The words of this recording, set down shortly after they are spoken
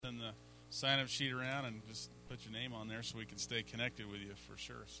the sign-up sheet around and just put your name on there so we can stay connected with you for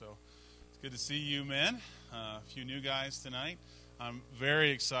sure. So it's good to see you, men. A few new guys tonight. I'm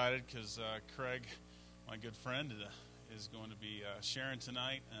very excited because Craig, my good friend, is going to be sharing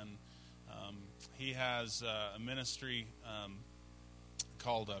tonight, and he has a ministry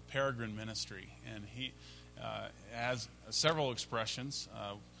called Peregrine Ministry, and he has several expressions.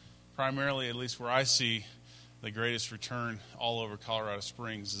 Primarily, at least where I see the greatest return all over Colorado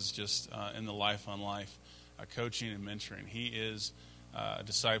Springs, is just in the Life on Life coaching and mentoring. He is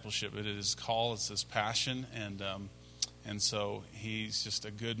discipleship. It is his call. It's his passion, and so he's just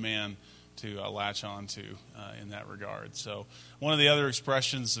a good man to latch on to in that regard. So one of the other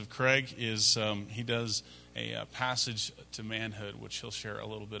expressions of Craig is he does a passage to manhood, which he'll share a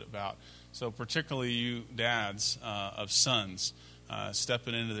little bit about. So particularly you dads of sons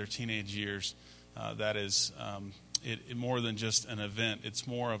stepping into their teenage years, that is it more than just an event. It's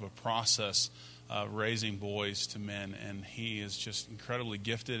more of a process of raising boys to men, and he is just incredibly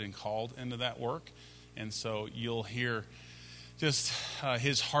gifted and called into that work. And so you'll hear just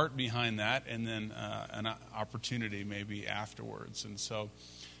his heart behind that, and then an opportunity maybe afterwards. And so,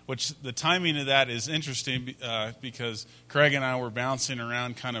 which the timing of that is interesting because Craig and I were bouncing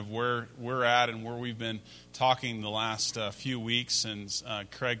around kind of where we're at and where we've been talking the last few weeks, and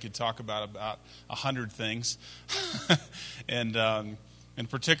Craig could talk about 100 things. And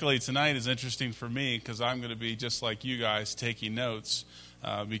particularly tonight is interesting for me because I'm going to be just like you guys taking notes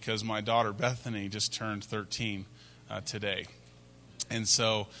because my daughter Bethany just turned 13 today. And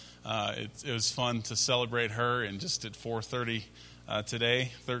so it was fun to celebrate her, and just at 4:30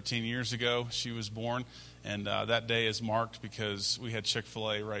 today, 13 years ago, she was born. And that day is marked because we had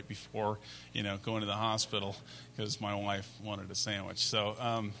Chick-fil-A right before, going to the hospital because my wife wanted a sandwich. So,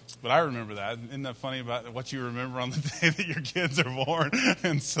 but I remember that. Isn't that funny about what you remember on the day that your kids are born?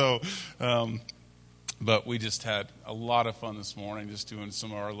 And so, but we just had a lot of fun this morning, just doing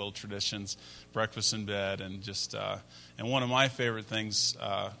some of our little traditions, breakfast in bed, and just, and one of my favorite things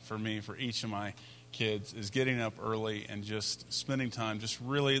for me, for each of my kids, is getting up early and just spending time, just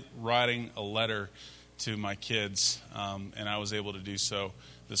really writing a letter to my kids, and I was able to do so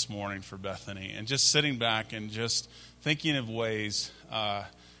this morning for Bethany, and just sitting back and just thinking of ways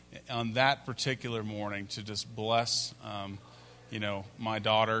on that particular morning to just bless, my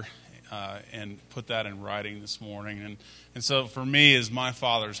daughter, and put that in writing this morning. And so for me, as my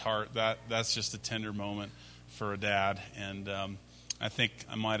father's heart, that's just a tender moment for a dad. And I think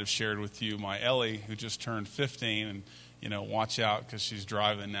I might have shared with you my Ellie, who just turned 15, and watch out because she's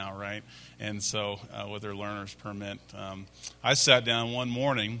driving now, right? And so with her learner's permit, I sat down one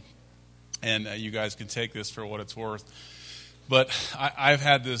morning, and you guys can take this for what it's worth, but I've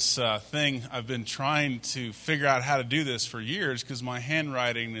had this thing. I've been trying to figure out how to do this for years because my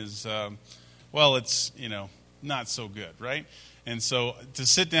handwriting is, it's, not so good, right? And so to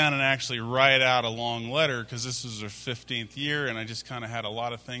sit down and actually write out a long letter, because this was her 15th year, and I just kind of had a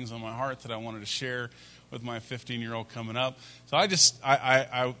lot of things on my heart that I wanted to share with my 15-year-old coming up. So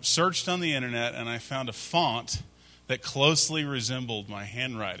I searched on the internet, and I found a font that closely resembled my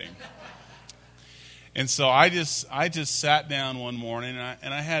handwriting. And so I just sat down one morning,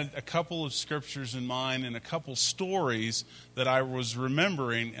 and I had a couple of scriptures in mind and a couple stories that I was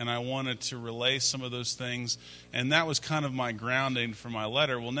remembering, and I wanted to relay some of those things. And that was kind of my grounding for my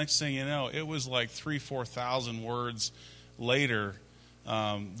letter. Well, next thing you know, it was like 4,000 words later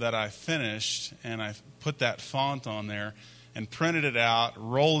that I finished, and I put that font on there and printed it out,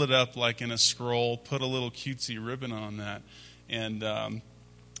 rolled it up like in a scroll, put a little cutesy ribbon on that, and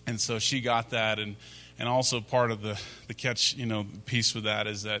so she got that. And also part of the catch, piece with that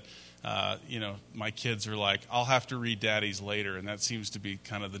is that, my kids are like, I'll have to read Daddy's later, and that seems to be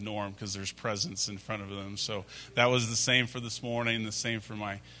kind of the norm because there's presents in front of them. So that was the same for this morning, the same for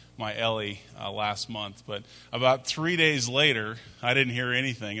my Ellie last month. But about 3 days later, I didn't hear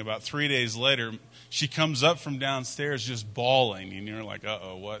anything. About 3 days later, she comes up from downstairs just bawling, and you're like,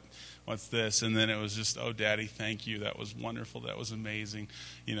 uh-oh, what's this? And then it was just, oh, Daddy, thank you. That was wonderful. That was amazing.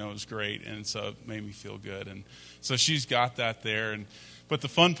 It was great. And so it made me feel good. And so she's got that there. But the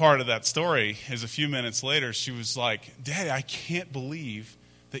fun part of that story is a few minutes later, she was like, Daddy, I can't believe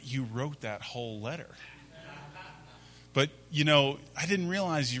that you wrote that whole letter. But, I didn't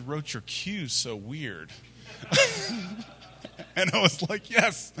realize you wrote your Q's so weird. And I was like,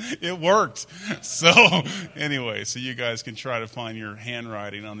 yes, it worked. So anyway, so you guys can try to find your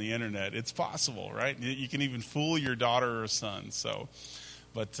handwriting on the internet. It's possible, right? You can even fool your daughter or son. So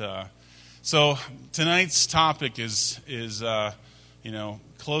tonight's topic is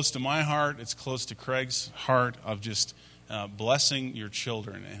close to my heart. It's close to Craig's heart of just blessing your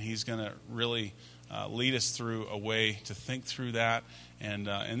children, and he's going to really lead us through a way to think through that. And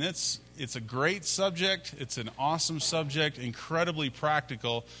it's a great subject. It's an awesome subject, incredibly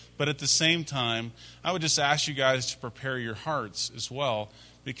practical. But at the same time, I would just ask you guys to prepare your hearts as well,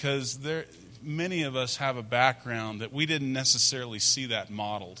 because many of us have a background that we didn't necessarily see that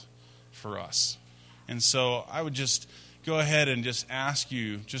modeled for us. And so I would just go ahead and just ask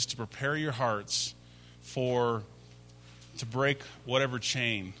you just to prepare your hearts to break whatever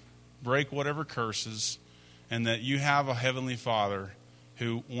chain, break whatever curses, and that you have a Heavenly Father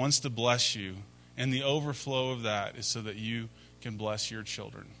who wants to bless you, and the overflow of that is so that you can bless your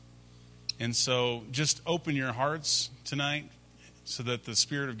children. And so just open your hearts tonight so that the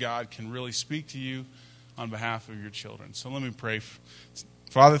Spirit of God can really speak to you on behalf of your children. So let me pray.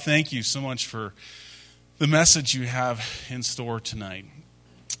 Father, thank you so much for the message you have in store tonight.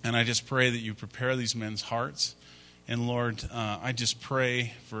 And I just pray that you prepare these men's hearts. And Lord, I just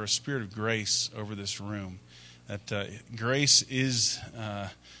pray for a spirit of grace over this room. That grace is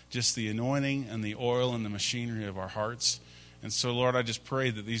just the anointing and the oil and the machinery of our hearts. And so, Lord, I just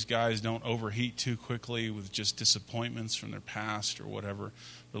pray that these guys don't overheat too quickly with just disappointments from their past or whatever.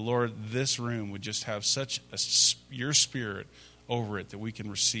 But, Lord, this room would just have your Spirit over it that we can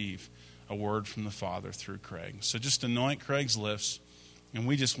receive a word from the Father through Craig. So just anoint Craig's lips, and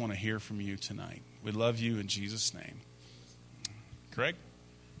we just want to hear from you tonight. We love you in Jesus' name. Craig?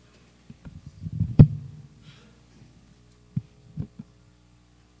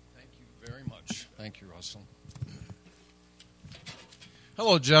 Thank you, Russell.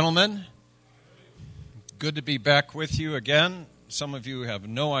 Hello, gentlemen. Good to be back with you again. Some of you have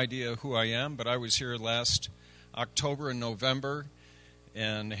no idea who I am, but I was here last October and November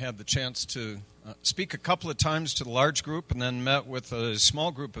and had the chance to speak a couple of times to the large group, and then met with a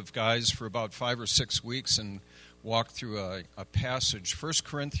small group of guys for about 5 or 6 weeks and walked through a passage, 1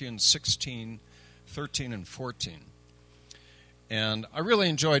 Corinthians 16, 13, and 14. And I really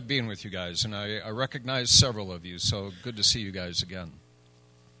enjoyed being with you guys, and I recognize several of you, so good to see you guys again.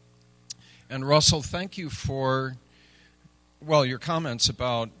 And Russell, thank you for, your comments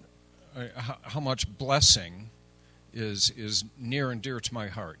about how much blessing is near and dear to my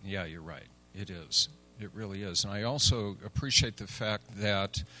heart. Yeah, you're right. It is. It really is. And I also appreciate the fact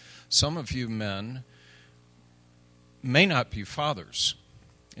that some of you men may not be fathers.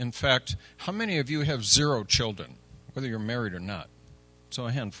 In fact, how many of you have 0 children? Whether you're married or not. So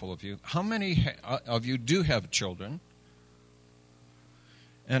a handful of you. How many of you do have children?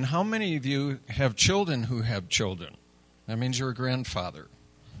 And how many of you have children who have children? That means you're a grandfather.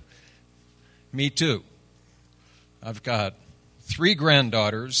 Me too. I've got 3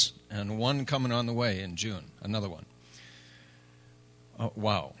 granddaughters and 1 coming on the way in June. Another one.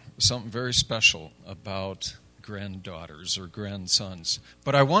 Wow. Something very special about granddaughters or grandsons.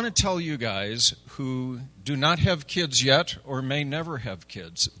 But I want to tell you guys who do not have kids yet or may never have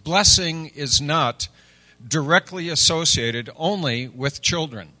kids, blessing is not directly associated only with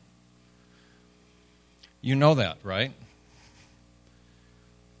children. You know that, right?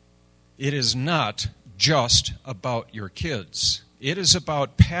 It is not just about your kids. It is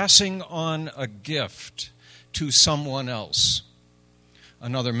about passing on a gift to someone else.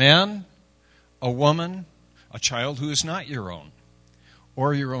 Another man, a woman, a child who is not your own,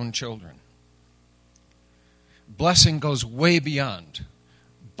 or your own children. Blessing goes way beyond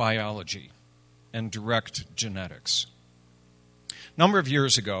biology and direct genetics. A number of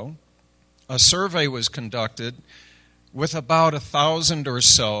years ago, a survey was conducted with about 1,000 or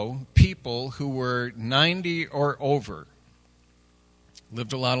so people who were 90 or over,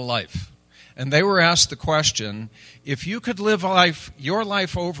 lived a lot of life. And they were asked the question, if you could live your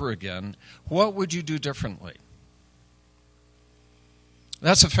life over again, what would you do differently?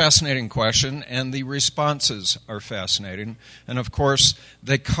 That's a fascinating question, and the responses are fascinating. And of course,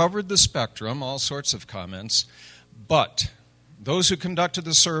 they covered the spectrum, all sorts of comments. But those who conducted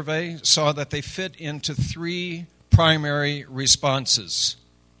the survey saw that they fit into 3 primary responses.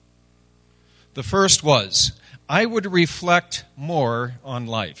 The first was, I would reflect more on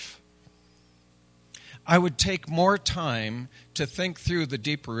life. I would take more time to think through the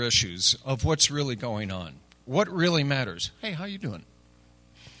deeper issues of what's really going on. What really matters? Hey, how you doing?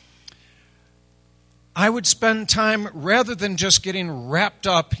 I would spend time, rather than just getting wrapped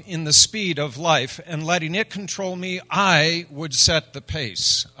up in the speed of life and letting it control me, I would set the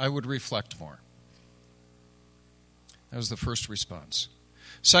pace. I would reflect more. That was the first response.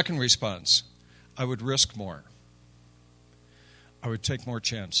 Second response, I would risk more. I would take more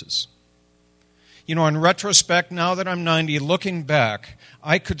chances. You know, in retrospect, now that I'm 90, looking back,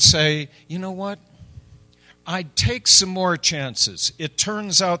 I could say, you know what? I'd take some more chances. It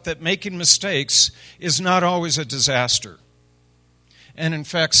turns out that making mistakes is not always a disaster. And in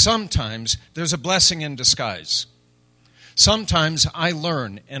fact, sometimes there's a blessing in disguise. Sometimes I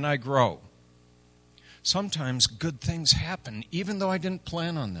learn and I grow. Sometimes good things happen, even though I didn't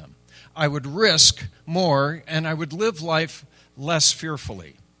plan on them. I would risk more and I would live life less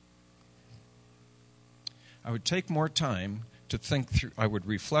fearfully. I would take more time to think through, I would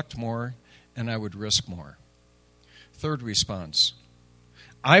reflect more, and I would risk more. Third response,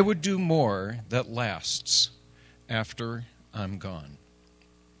 I would do more that lasts after I'm gone.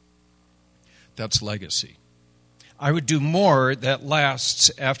 That's legacy. I would do more that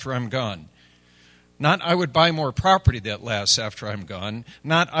lasts after I'm gone. Not I would buy more property that lasts after I'm gone.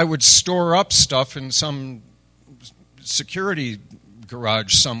 Not I would store up stuff in some security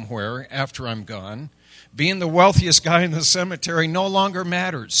garage somewhere after I'm gone. Being the wealthiest guy in the cemetery no longer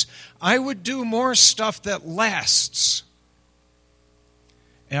matters. I would do more stuff that lasts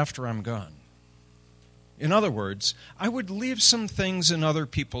after I'm gone. In other words, I would leave some things in other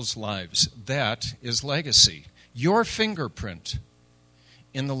people's lives. That is legacy. Your fingerprint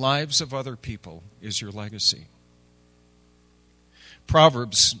in the lives of other people is your legacy.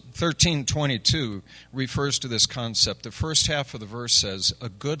 Proverbs 13:22 refers to this concept. The first half of the verse says, a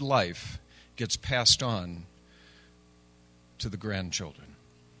good life gets passed on to the grandchildren.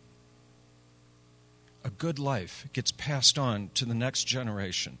 A good life gets passed on to the next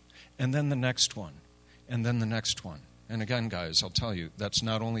generation, and then the next one, and then the next one. And again, guys, I'll tell you, that's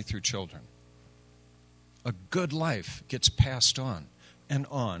not only through children. A good life gets passed on, and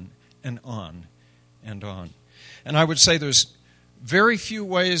on, and on, and on. And I would say there's very few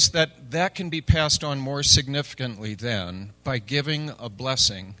ways that can be passed on more significantly than by giving a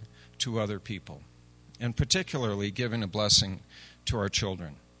blessing to other people, and particularly giving a blessing to our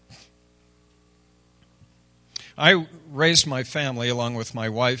children. I raised my family, along with my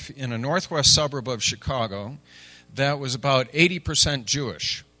wife, in a northwest suburb of Chicago that was about 80%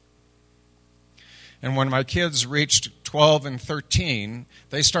 Jewish. And when my kids reached 12 and 13,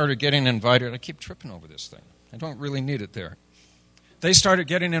 they started getting invited. I keep tripping over this thing. I don't really need it there. They started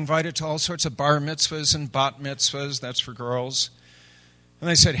getting invited to all sorts of bar mitzvahs and bat mitzvahs. That's for girls. And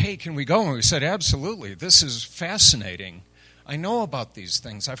they said, hey, can we go? And we said, absolutely. This is fascinating. I know about these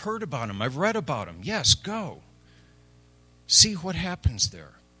things. I've heard about them. I've read about them. Yes, go. See what happens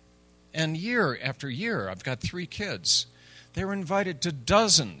there. And year after year, I've got 3 kids. They were invited to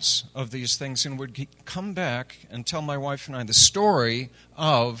dozens of these things and would come back and tell my wife and I the story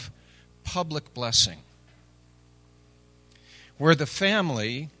of public blessing, where the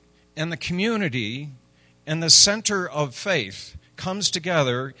family and the community and the center of faith comes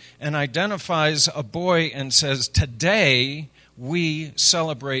together and identifies a boy and says, today we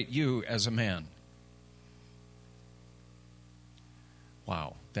celebrate you as a man.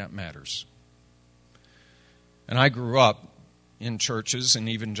 Wow, that matters. And I grew up in churches, in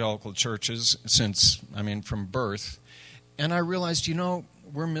evangelical churches, from birth, and I realized,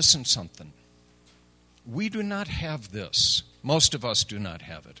 we're missing something. We do not have this. Most of us do not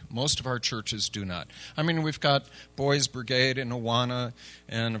have it. Most of our churches do not. We've got Boys Brigade and Awana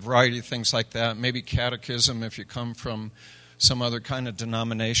and a variety of things like that, maybe catechism if you come from some other kind of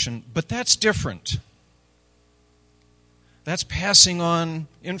denomination, but that's different. That's passing on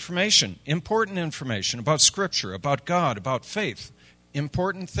information, important information about Scripture, about God, about faith,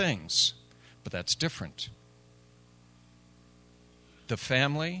 important things, but that's different. The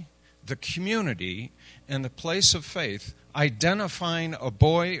family, the community, and the place of faith identifying a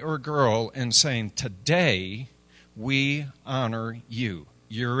boy or girl and saying, today we honor you.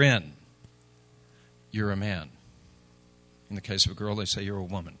 You're in. You're a man. In the case of a girl, they say you're a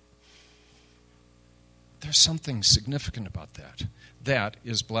woman. There's something significant about that. That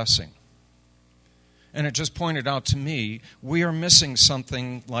is blessing. And it just pointed out to me, we are missing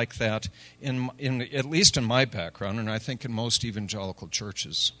something like that in at least in my background, and I think in most evangelical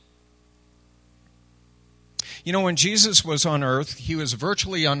churches. When Jesus was on earth, he was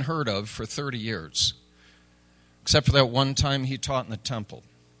virtually unheard of for 30 years, except for that one time he taught in the temple.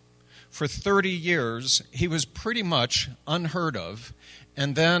 For 30 years, he was pretty much unheard of,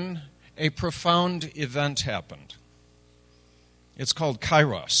 and then a profound event happened. It's called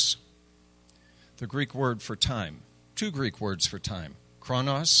kairos, the Greek word for time. 2 Greek words for time.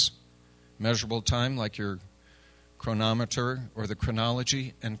 Chronos, measurable time like your chronometer or the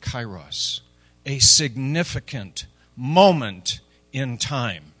chronology, and kairos, a significant moment in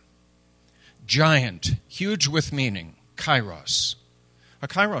time. Giant, huge with meaning, kairos. A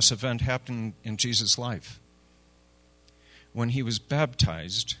kairos event happened in Jesus' life when he was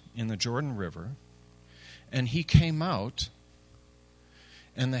baptized in the Jordan River, And he came out,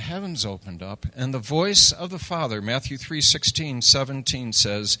 and the heavens opened up, and the voice of the Father, Matthew 3:16, 17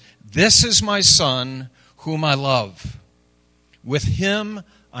 says, "This is my Son whom I love. With him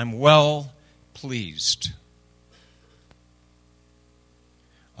I'm well pleased."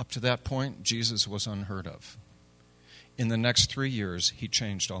 Up to that point, Jesus was unheard of. In the next 3 years, he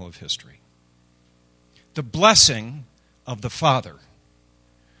changed all of history. The blessing of the Father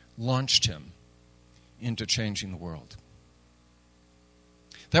launched him into changing the world.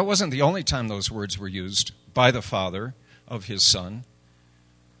 That wasn't the only time those words were used by the Father of his Son.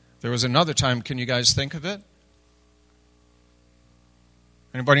 There was another time. Can you guys think of it?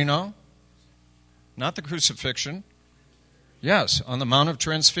 Anybody know? Not the crucifixion. Yes, on the Mount of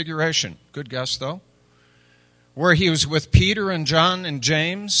Transfiguration. Good guess, though. Where he was with Peter and John and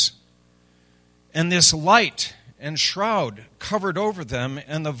James, and this light and shroud covered over them,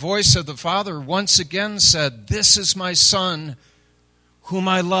 and the voice of the Father once again said, "This is my Son whom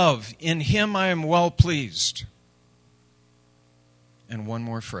I love. In him I am well pleased." And one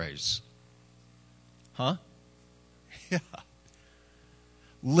more phrase. Huh? Yeah.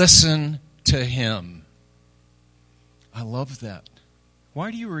 Listen to him. I love that.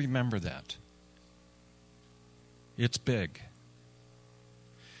 Why do you remember that? It's big.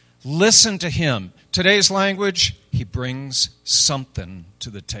 Listen to him. Today's language, he brings something to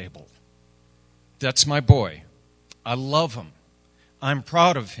the table. That's my boy. I love him. I'm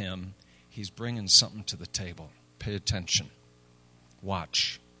proud of him. He's bringing something to the table. Pay attention.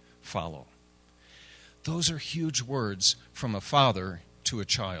 Watch. Follow. Those are huge words from a father to a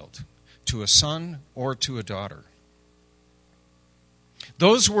child, to a son or to a daughter.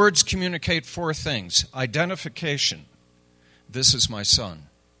 Those words communicate 4 things. Identification. This is my son.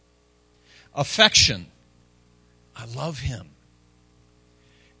 Affection. I love him.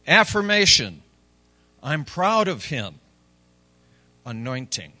 Affirmation. I'm proud of him.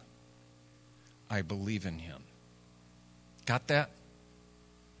 Anointing. I believe in him. Got that?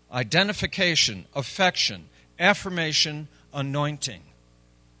 Identification, affection, affirmation, anointing.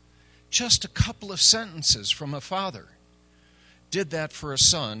 Just a couple of sentences from a father did that for a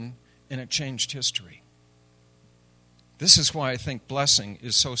son, and it changed history. This is why I think blessing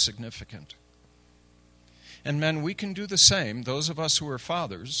is so significant. And men, we can do the same. Those of us who are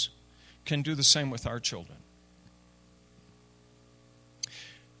fathers can do the same with our children.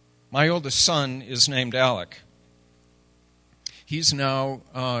 My oldest son is named Alec. He's now,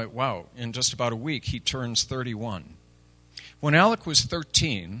 in just about a week, he turns 31. When Alec was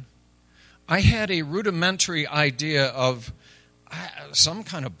 13, I had a rudimentary idea of some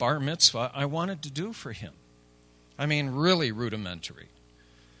kind of bar mitzvah I wanted to do for him. I mean, really rudimentary.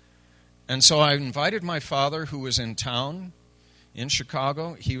 And so I invited my father, who was in town in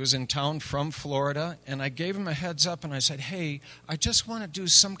Chicago. He was in town from Florida, and I gave him a heads up, and I said, "Hey, I just want to do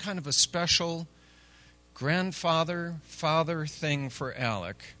some kind of a special grandfather-father thing for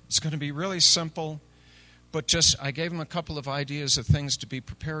Alec. It's going to be really simple, but I gave him a couple of ideas of things to be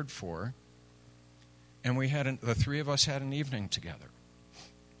prepared for, and the 3 of us had an evening together.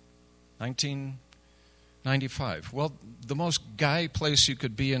 1995. Well, the most guy place you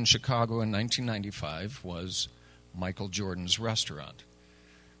could be in Chicago in 1995 was Michael Jordan's restaurant.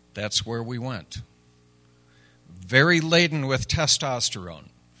 That's where we went. Very laden with testosterone.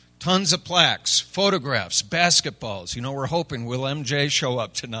 Tons of plaques, photographs, basketballs. We're hoping, will MJ show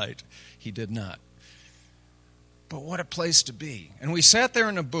up tonight? He did not. But what a place to be. And we sat there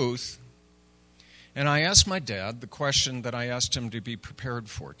in a booth, and I asked my dad the question that I asked him to be prepared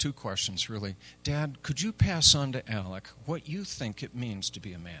for. 2 questions, really. Dad, could you pass on to Alec what you think it means to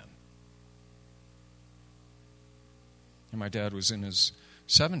be a man? And my dad was in his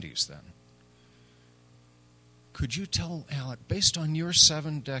 70s then. Could you tell Alec, based on your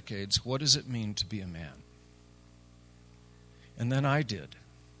 7 decades, what does it mean to be a man? And then I did.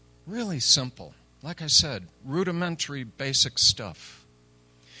 Really simple. Like I said, rudimentary, basic stuff.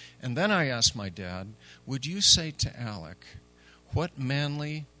 And then I asked my dad, would you say to Alec what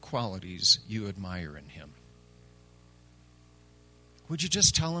manly qualities you admire in him? Would you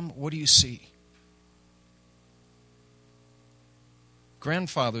just tell him, what do you see?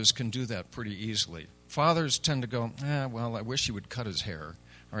 Grandfathers can do that pretty easily. Fathers tend to go, I wish he would cut his hair,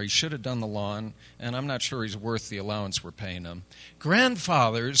 or he should have done the lawn, and I'm not sure he's worth the allowance we're paying him.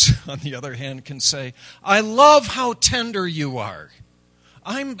 Grandfathers, on the other hand, can say, I love how tender you are.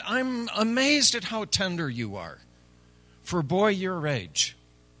 I'm amazed at how tender you are for a boy your age.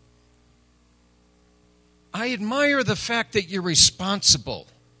 I admire the fact that you're responsible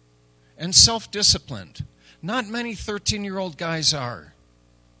and self-disciplined. Not many 13-year-old guys are.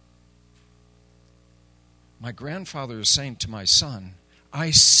 My grandfather is saying to my son, I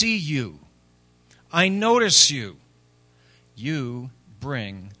see you. I notice you. You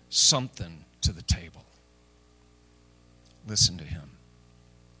bring something to the table. Listen to him.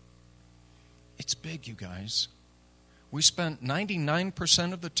 It's big, you guys. We spent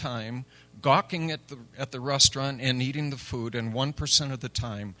 99% of the time gawking at the restaurant and eating the food, and 1% of the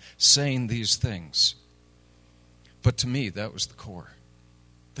time saying these things. But to me, that was the core.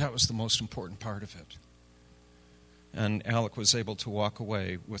 That was the most important part of it. And Alec was able to walk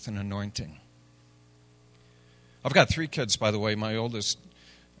away with an anointing. I've got 3 kids, by the way. My oldest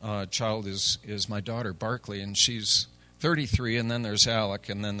child is my daughter, Barkley, and she's 33, and then there's Alec,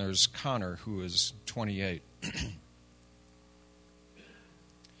 and then there's Connor, who is 28.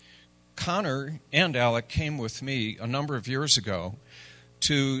 Connor and Alec came with me a number of years ago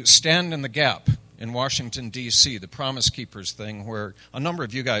to stand in the gap in Washington, D.C., the Promise Keepers thing, where a number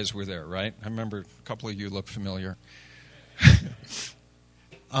of you guys were there, right? I remember a couple of you look familiar.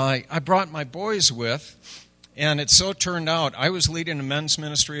 I brought my boys with, and it so turned out I was leading a men's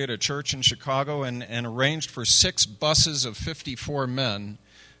ministry at a church in Chicago and arranged for 6 buses of 54 men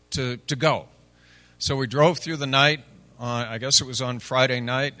to go. So we drove through the night. I guess it was on Friday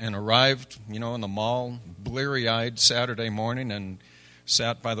night, and arrived, in the mall, bleary-eyed Saturday morning, and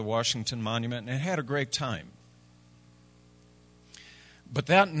sat by the Washington Monument, and had a great time. But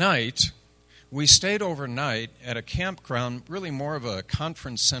that night, we stayed overnight at a campground, really more of a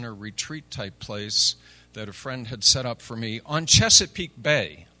conference center retreat type place that a friend had set up for me on Chesapeake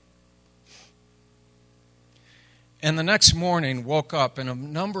Bay. And the next morning, woke up, and a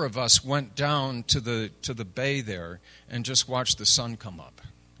number of us went down to the bay there and just watched the sun come up.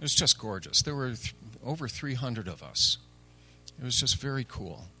 It was just gorgeous. There were over 300 of us. It was just very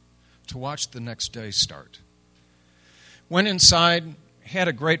cool to watch the next day start. Went inside, had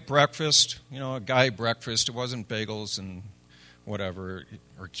a great breakfast, a guy breakfast. It wasn't bagels and whatever,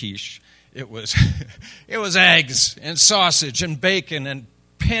 or quiche. It was eggs and sausage and bacon and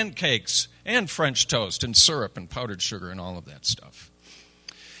pancakes and French toast and syrup and powdered sugar and all of that stuff.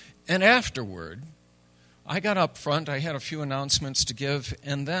 And afterward, I got up front. I had a few announcements to give,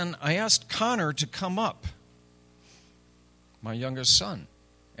 and then I asked Connor to come up, my youngest son.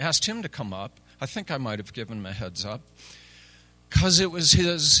 Asked him to come up. I think I might have given him a heads up, because it was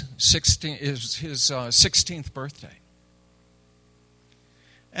his 16th birthday.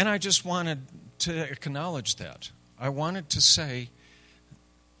 And I just wanted to acknowledge that. I wanted to say,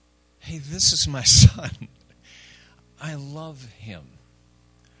 hey, this is my son. I love him.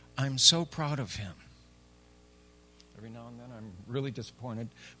 I'm so proud of him. Every now and then I'm really disappointed,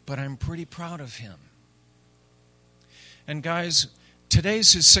 but I'm pretty proud of him. And guys,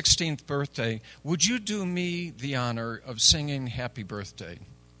 today's his 16th birthday. Would you do me the honor of singing happy birthday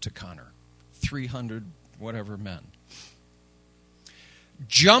to Connor? 300 whatever men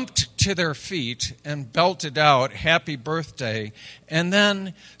jumped to their feet and belted out happy birthday, and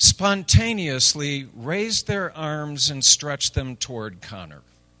then spontaneously raised their arms and stretched them toward Connor.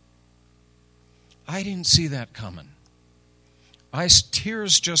 I didn't see that coming.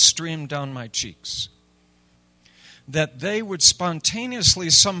 Tears just streamed down my cheeks. That they would spontaneously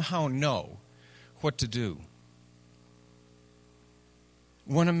somehow know what to do.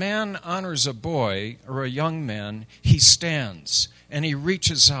 When a man honors a boy or a young man, he stands and he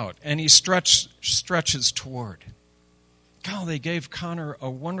reaches out and he stretches toward. God, they gave Connor a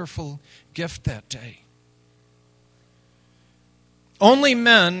wonderful gift that day. Only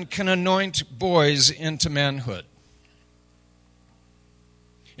men can anoint boys into manhood.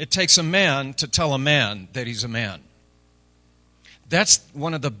 It takes a man to tell a man that he's a man. That's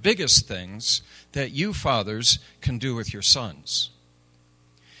one of the biggest things that you fathers can do with your sons.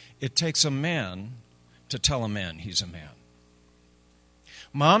 It takes a man to tell a man he's a man.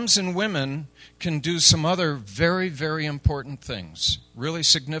 Moms and women can do some other very, very important things, really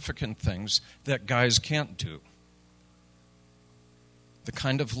significant things that guys can't do. The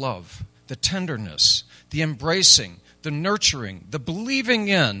kind of love, the tenderness, the embracing, the nurturing, the believing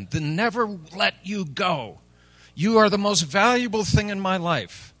in, the never let you go. You are the most valuable thing in my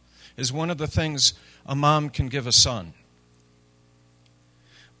life, is one of the things a mom can give a son.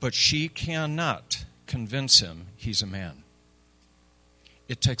 But she cannot convince him he's a man.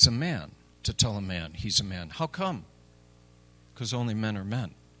 It takes a man to tell a man he's a man. How come? Because only men are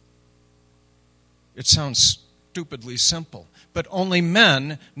men. It sounds stupidly simple, but only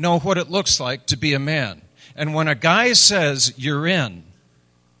men know what it looks like to be a man. And when a guy says, you're in,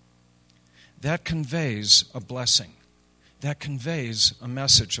 that conveys a blessing. That conveys a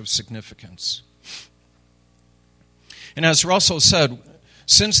message of significance. And as Russell said,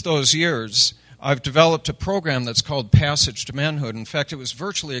 since those years, I've developed a program that's called Passage to Manhood. In fact, it was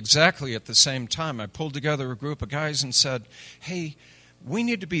virtually exactly at the same time. I pulled together a group of guys and said, hey, we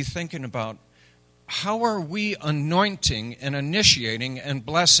need to be thinking about how are we anointing and initiating and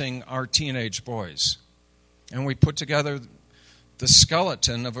blessing our teenage boys? And we put together the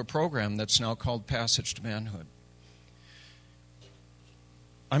skeleton of a program that's now called Passage to Manhood.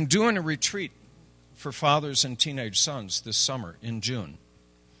 I'm doing a retreat for fathers and teenage sons this summer in June.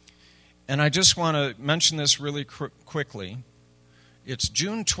 And I just want to mention this really quickly. It's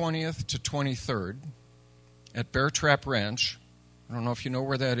June 20th to 23rd at Bear Trap Ranch. I don't know if you know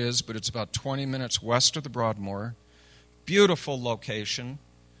where that is, but it's about 20 minutes west of the Broadmoor. Beautiful location.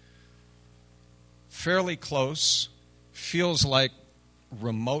 Fairly close. Feels like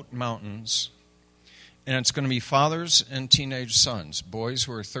remote mountains. And it's going to be fathers and teenage sons, boys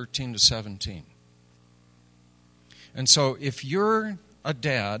who are 13 to 17. And so if you're a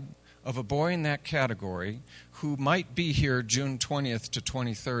dad of a boy in that category who might be here June 20th to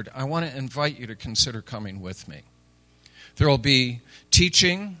 23rd, I want to invite you to consider coming with me. There will be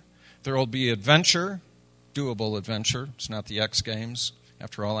teaching, there will be adventure, doable adventure. It's not the X Games.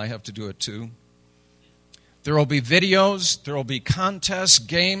 After all, I have to do it too. There will be videos, there will be contests,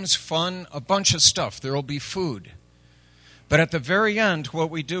 games, fun, a bunch of stuff. There will be food. But at the very end,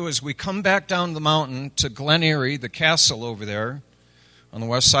 what we do is we come back down the mountain to Glen Erie, the castle over there on the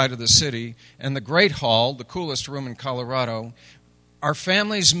west side of the city, and the Great Hall, the coolest room in Colorado. Our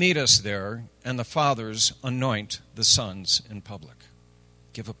families meet us there, and the fathers anoint the sons in public.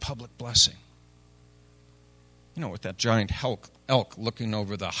 Give a public blessing. You know, with that giant elk looking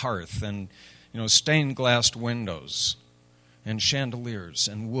over the hearth, and, stained glass windows, and chandeliers,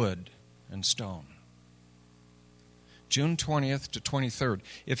 and wood, and stone. June 20th to 23rd.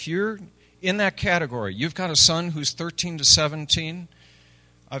 If you're in that category, you've got a son who's 13 to 17,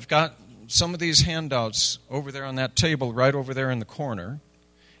 I've got some of these handouts over there on that table, right over there in the corner.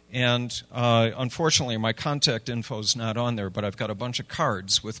 And unfortunately, my contact info is not on there, but I've got a bunch of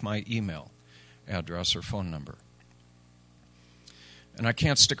cards with my email address or phone number. And I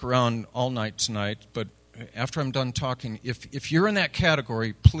can't stick around all night tonight, but after I'm done talking, if you're in that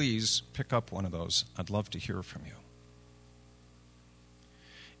category, please pick up one of those. I'd love to hear from you.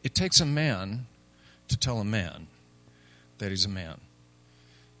 It takes a man to tell a man that he's a man.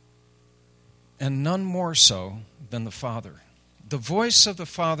 And none more so than the Father. The voice of the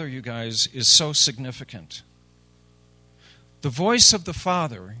Father, you guys, is so significant. The voice of the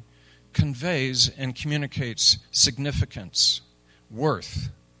Father conveys and communicates significance, worth,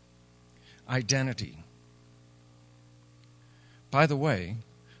 identity. By the way,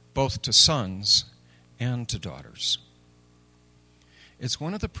 both to sons and to daughters. It's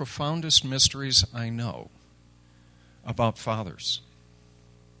one of the profoundest mysteries I know about fathers.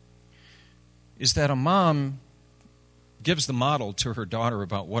 Is that a mom gives the model to her daughter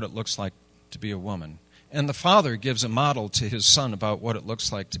about what it looks like to be a woman, and the father gives a model to his son about what it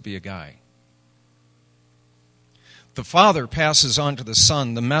looks like to be a guy. The father passes on to the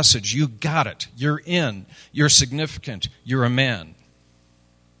son the message, you got it, you're in, you're significant, you're a man.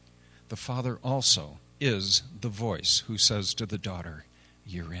 The father also is the voice who says to the daughter,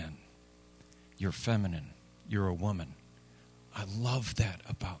 you're in, you're feminine, you're a woman. I love that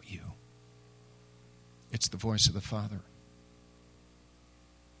about you. It's the voice of the Father.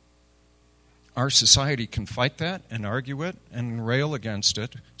 Our society can fight that and argue it and rail against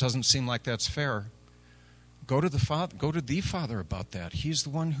it. Doesn't seem like that's fair. Go to the Father about that. He's the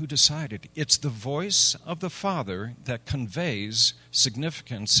one who decided. It's the voice of the Father that conveys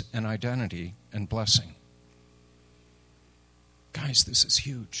significance and identity and blessing. Guys, this is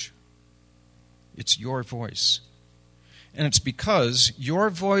huge. It's your voice. And it's because your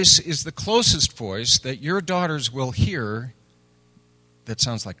voice is the closest voice that your daughters will hear that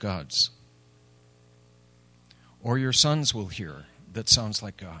sounds like God's. Or your sons will hear that sounds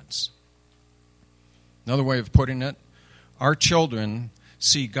like God's. Another way of putting it, our children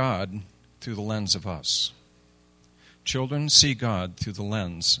see God through the lens of us. Children see God through the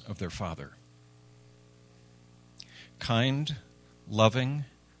lens of their father. Kind, loving,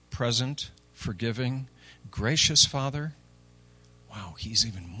 present, forgiving, gracious Father. Wow, he's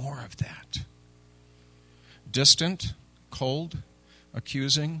even more of that. Distant, cold,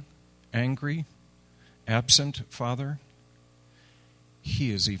 accusing, angry, absent Father.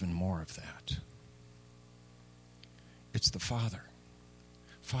 He is even more of that. It's the Father.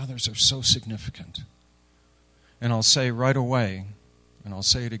 Fathers are so significant. And I'll say right away, and I'll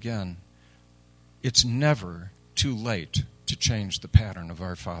say it again, it's never too late to change the pattern of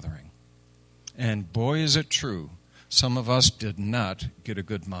our fathering. And boy, is it true, some of us did not get a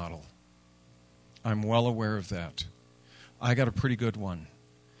good model. I'm well aware of that. I got a pretty good one.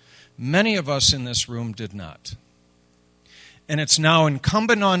 Many of us in this room did not. And it's now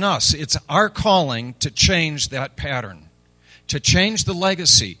incumbent on us. It's our calling to change that pattern, to change the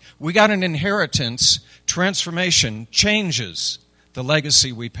legacy. We got an inheritance. Transformation changes the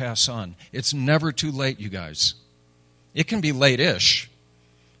legacy we pass on. It's never too late, you guys. It can be late-ish.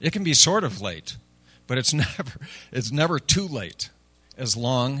 It can be sort of late, but it's never too late as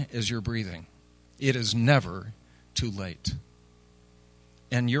long as you're breathing. It is never too late.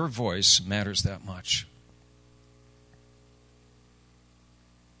 And your voice matters that much.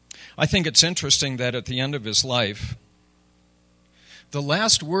 I think it's interesting that at the end of his life, the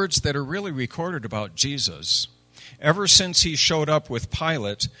last words that are really recorded about Jesus, ever since he showed up with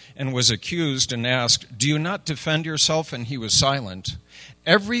Pilate and was accused and asked, "Do you not defend yourself?" and he was silent,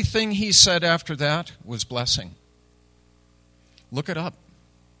 everything he said after that was blessing. Look it up.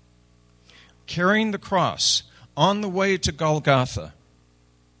 Carrying the cross on the way to Golgotha.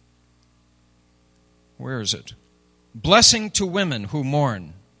 Where is it? Blessing to women who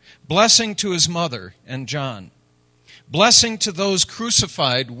mourn. Blessing to his mother and John. Blessing to those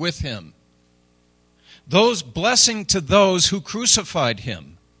crucified with him. Blessing to those who crucified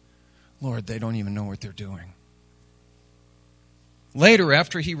him. Lord, they don't even know what they're doing. Later,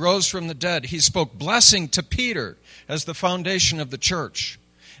 after he rose from the dead, he spoke blessing to Peter as the foundation of the church.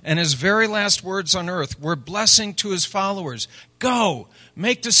 And his very last words on earth were blessing to his followers. Go,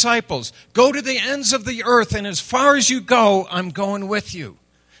 make disciples. Go to the ends of the earth, and as far as you go, I'm going with you.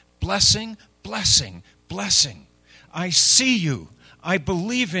 Blessing, blessing, blessing. I see you. I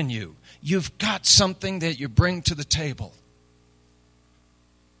believe in you. You've got something that you bring to the table.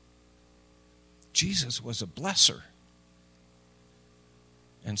 Jesus was a blesser.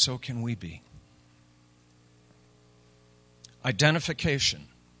 And so can we be. Identification.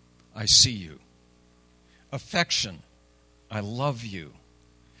 I see you. Affection. I love you.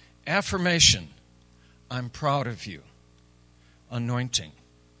 Affirmation. I'm proud of you. Anointing.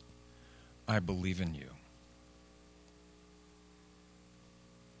 I believe in you.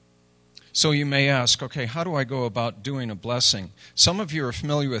 So you may ask, okay, how do I go about doing a blessing? Some of you are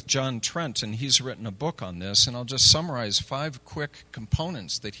familiar with John Trent, and he's written a book on this, and I'll just summarize 5 quick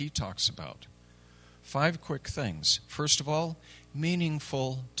components that he talks about. 5 quick things. First of all,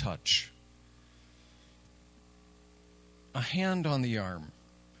 meaningful touch. A hand on the arm,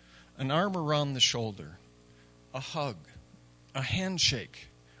 an arm around the shoulder, a hug, a handshake,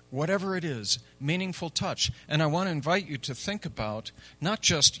 whatever it is, meaningful touch. And I want to invite you to think about not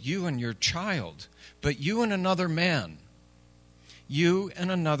just you and your child, but you and another man, you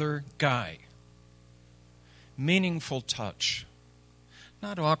and another guy. Meaningful touch.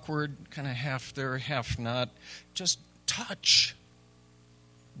 Not awkward, kind of half there, half not. Just touch.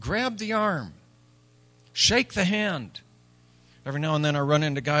 Grab the arm. Shake the hand. Every now and then I run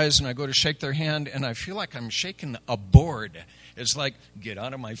into guys and I go to shake their hand and I feel like I'm shaking a board. It's like, get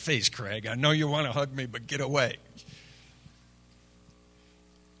out of my face, Craig. I know you want to hug me, but get away.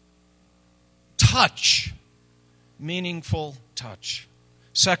 Touch. Meaningful touch.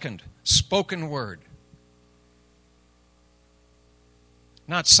 Second, spoken word.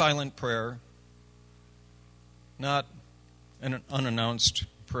 Not silent prayer. Not an unannounced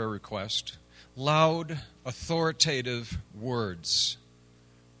prayer request. Loud, authoritative words.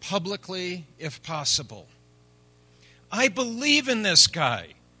 Publicly, if possible. I believe in this guy.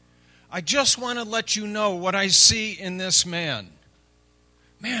 I just want to let you know what I see in this man.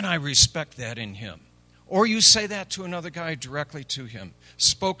 Man, I respect that in him. Or you say that to another guy directly to him.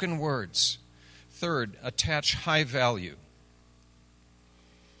 Spoken words. Third, attach high value.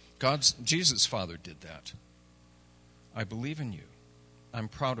 Jesus' Father did that. I believe in you. I'm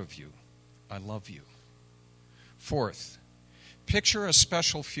proud of you. I love you. Fourth, picture a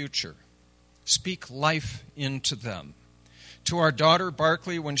special future. Speak life into them. To our daughter,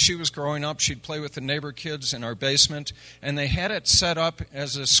 Barkley, when she was growing up, she'd play with the neighbor kids in our basement, and they had it set up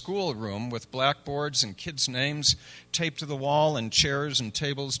as a schoolroom with blackboards and kids' names taped to the wall and chairs and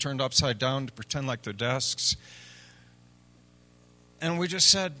tables turned upside down to pretend like they're desks. And we just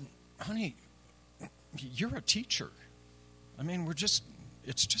said, honey, you're a teacher. I mean,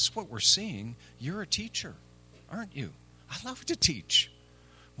 it's just what we're seeing. You're a teacher, aren't you? I love to teach.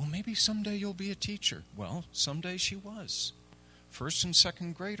 Well, maybe someday you'll be a teacher. Well, someday she was. First and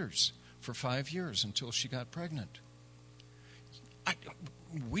second graders for 5 years until she got pregnant.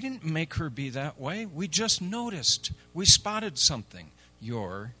 We didn't make her be that way. We just noticed. We spotted something.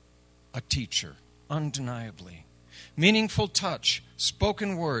 You're a teacher, undeniably. Meaningful touch,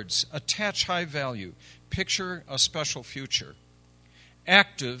 spoken words, attach high value, picture a special future.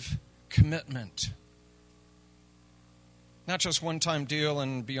 Active commitment. Not just one-time deal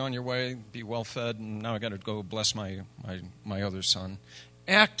and be on your way, be well-fed, and now I got to go bless my other son.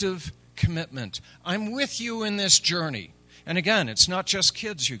 Active commitment. I'm with you in this journey. And again, it's not just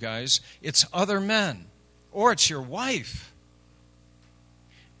kids, you guys. It's other men. Or it's your wife.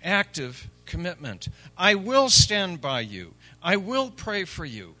 Active commitment. I will stand by you. I will pray for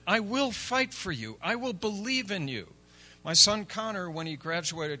you. I will fight for you. I will believe in you. My son Connor, when he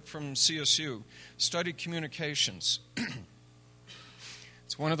graduated from CSU, studied communications.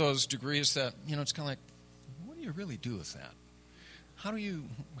 It's one of those degrees that, it's kind of like, what do you really do with that? How do you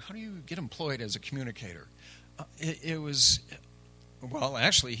get employed as a communicator?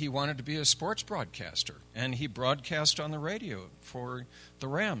 Actually, he wanted to be a sports broadcaster, and he broadcast on the radio for the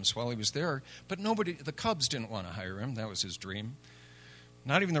Rams while he was there. But the Cubs didn't want to hire him. That was his dream.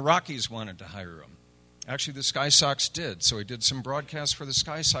 Not even the Rockies wanted to hire him. Actually, the Sky Sox did, so he did some broadcasts for the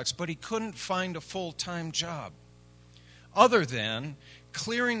Sky Sox, but he couldn't find a full-time job other than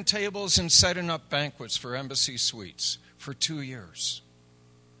clearing tables and setting up banquets for Embassy Suites for 2 years.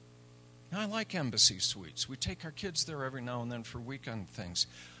 Now, I like Embassy Suites. We take our kids there every now and then for weekend things.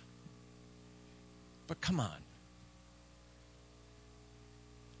 But come on.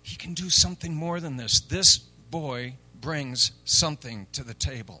 He can do something more than this. This boy brings something to the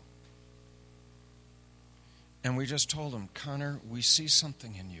table. And we just told him, Connor, we see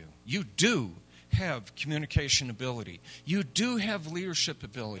something in you. You do have communication ability. You do have leadership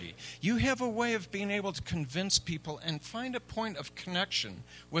ability. You have a way of being able to convince people and find a point of connection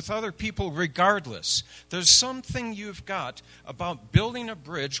with other people regardless. There's something you've got about building a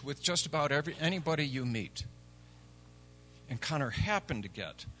bridge with just about anybody you meet. And Connor happened to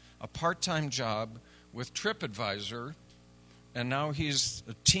get a part-time job with TripAdvisor, and now he's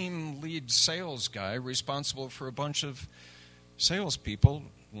a team lead sales guy responsible for a bunch of salespeople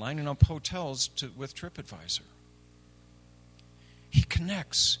lining up hotels with TripAdvisor. He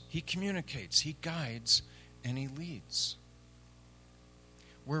connects, he communicates, he guides, and he leads.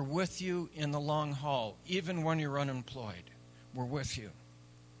 We're with you in the long haul, even when you're unemployed. We're with you.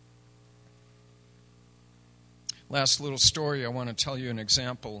 Last little story I want to tell you, an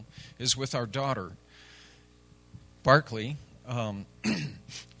example, is with our daughter, Barkley.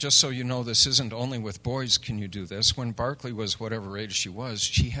 Just so you know, this isn't only with boys can you do this. When Barkley was whatever age she was,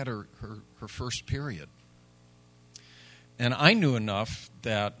 she had her first period. And I knew enough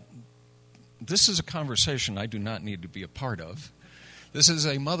that this is a conversation I do not need to be a part of. This is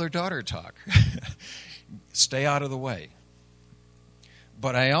a mother-daughter talk. Stay out of the way.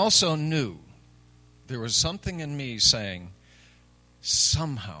 But I also knew there was something in me saying,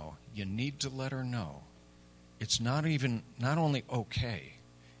 somehow you need to let her know. It's not only okay,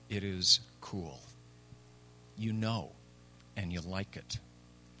 it is cool. You know, and you like it.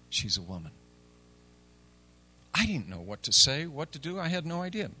 She's a woman. I didn't know what to say, what to do. I had no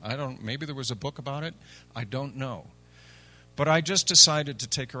idea. Maybe there was a book about it. I don't know. But I just decided to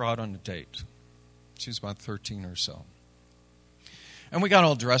take her out on a date. She was about 13 or so. And we got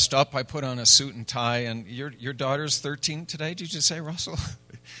all dressed up. I put on a suit and tie. And your daughter's 13 today, did you say, Russell?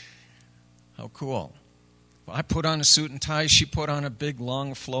 How cool. Well, I put on a suit and tie. She put on a big,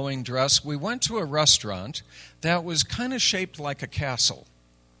 long, flowing dress. We went to a restaurant that was kind of shaped like a castle.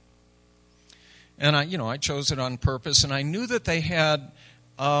 And I chose it on purpose. And I knew that they had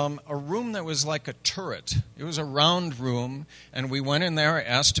a room that was like a turret. It was a round room. And we went in there,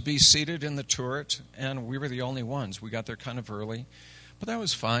 asked to be seated in the turret. And we were the only ones. We got there kind of early. But that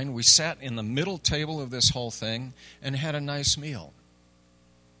was fine. We sat in the middle table of this whole thing and had a nice meal.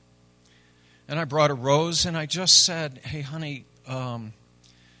 And I brought a rose, and I just said, hey, honey,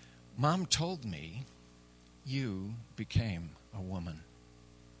 Mom told me you became a woman.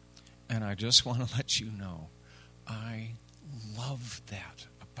 And I just want to let you know, I love that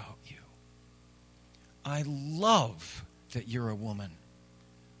about you. I love that you're a woman.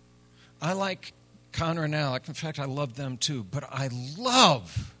 I like Connor and Alec. In fact, I love them too. But I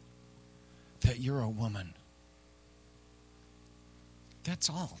love that you're a woman. That's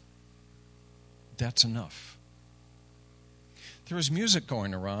all. That's enough. There was music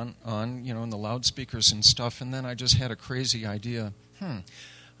going around in the loudspeakers and stuff, and then I just had a crazy idea.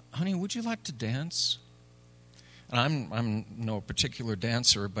 Honey, would you like to dance? And I'm no particular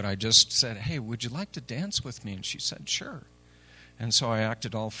dancer, but I just said, hey, would you like to dance with me? And she said, sure. And so I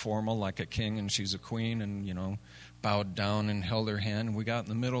acted all formal like a king and she's a queen and, bowed down and held her hand. And we got in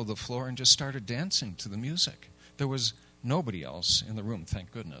the middle of the floor and just started dancing to the music. There was nobody else in the room,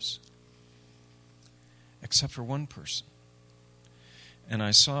 thank goodness, except for one person. And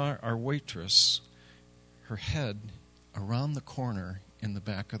I saw our waitress, her head around the corner in the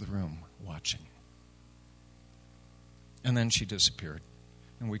back of the room watching. And then she disappeared.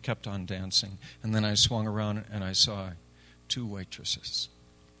 And we kept on dancing. And then I swung around and I saw 2 waitresses.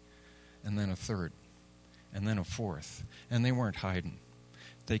 And then a third. And then a fourth. And they weren't hiding.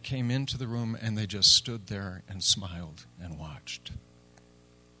 They came into the room and they just stood there and smiled and watched.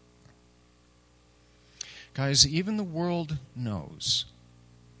 Guys, even the world knows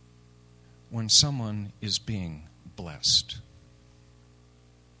when someone is being blessed.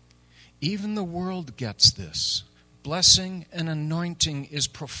 Even the world gets this. Blessing and anointing is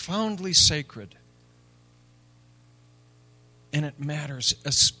profoundly sacred. And it matters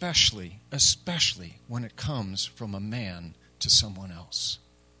especially when it comes from a man to someone else.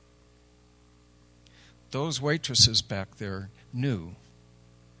 Those waitresses back there knew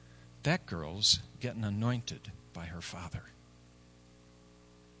that girl's getting anointed by her father.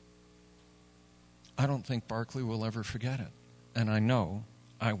 I don't think Barclay will ever forget it, and I know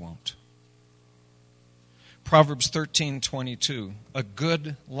I won't. Proverbs 13:22, a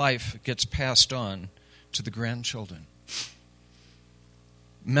good life gets passed on to the grandchildren.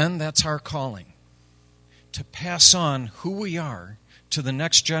 Men, that's our calling, to pass on who we are to the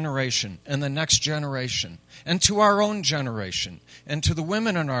next generation and the next generation, and to our own generation, and to the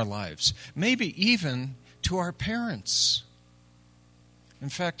women in our lives, maybe even to our parents. In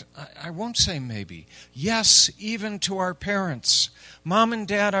fact, I won't say maybe. Yes, even to our parents. Mom and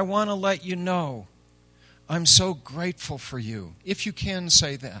Dad, I want to let you know, I'm so grateful for you. If you can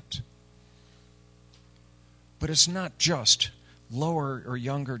say that. But it's not just lower or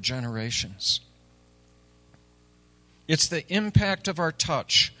younger generations. It's the impact of our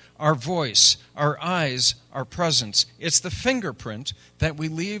touch, our voice, our eyes, our presence. It's the fingerprint that we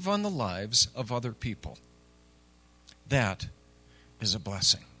leave on the lives of other people. That is a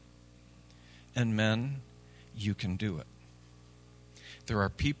blessing. And men, you can do it. There are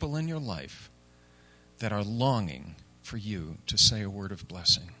people in your life that are longing for you to say a word of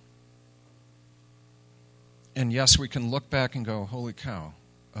blessing. And yes, we can look back and go, holy cow,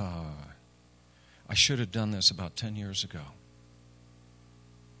 I should have done this about 10 years ago.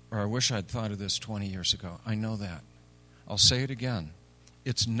 Or I wish I'd thought of this 20 years ago. I know that. I'll say it again.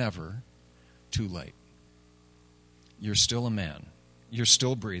 It's never too late. You're still a man. You're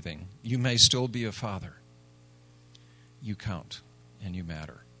still breathing. You may still be a father. You count and you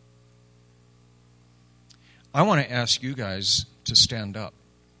matter. I want to ask you guys to stand up.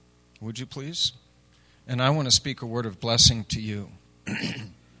 Would you please? And I want to speak a word of blessing to you.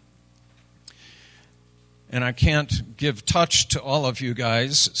 And I can't give touch to all of you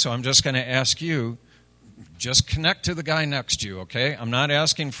guys, so I'm just going to ask you, just connect to the guy next to you, okay? I'm not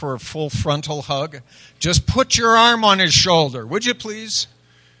asking for a full frontal hug. Just put your arm on his shoulder, would you please?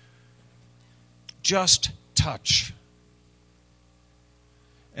 Just touch.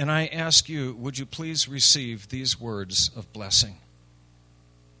 And I ask you, would you please receive these words of blessing?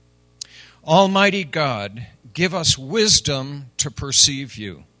 Almighty God, give us wisdom to perceive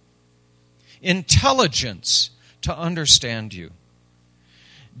you, intelligence to understand you,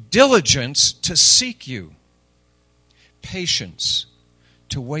 diligence to seek you, patience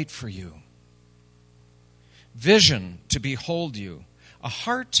to wait for you, vision to behold you, a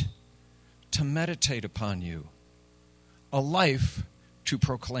heart to meditate upon you, a life to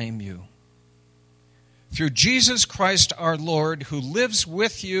proclaim you. Through Jesus Christ our Lord, who lives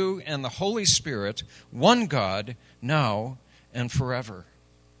with you and the Holy Spirit, one God, now and forever.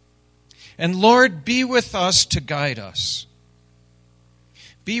 And Lord, be with us to guide us.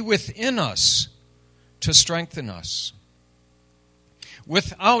 Be within us to strengthen us.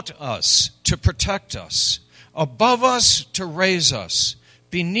 Without us to protect us. Above us to raise us.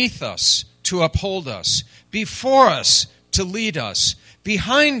 Beneath us to uphold us. Before us to lead us.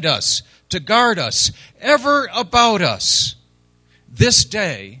 Behind us to guard us. Ever about us. This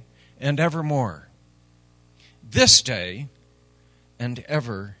day and evermore. This day and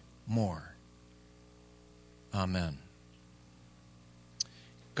evermore. Amen.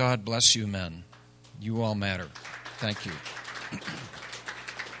 God bless you, men. You all matter. Thank you.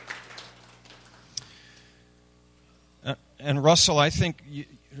 And Russell, I think,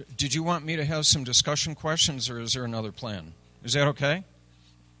 did you want me to have some discussion questions, or is there another plan? Is that okay?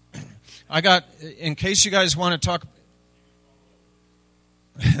 I got, in case you guys want to talk...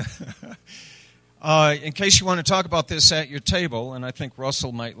 in case you want to talk about this at your table, and I think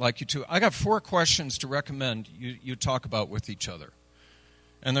Russell might like you to, I got 4 questions to recommend you talk about with each other.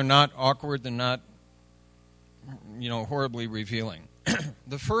 And they're not awkward, they're not, horribly revealing.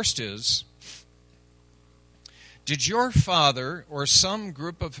 The first is, did your father or some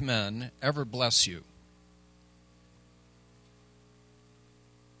group of men ever bless you?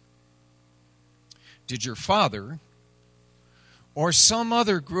 did your father or some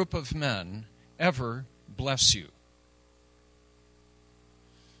other group of men ever bless you?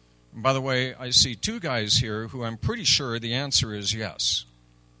 And by the way, I see two guys here who I'm pretty sure the answer is yes,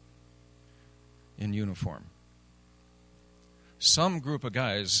 in uniform. Some group of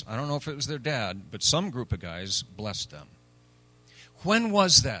guys, I don't know if it was their dad, but some group of guys blessed them. When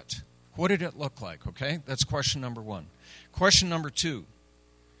was that? What did it look like? Okay, that's question number one. Question number two.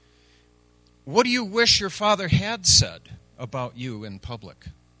 What do you wish your father had said about you in public?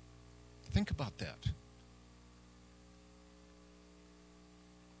 Think about that.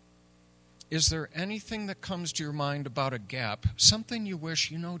 Is there anything that comes to your mind about a gap, something you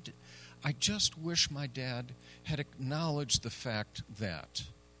wish, I just wish my dad had acknowledged the fact that?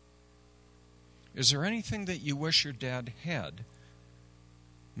 Is there anything that you wish your dad had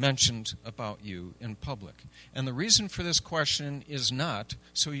mentioned about you in public? And the reason for this question is not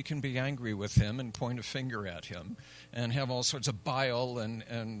so you can be angry with him and point a finger at him and have all sorts of bile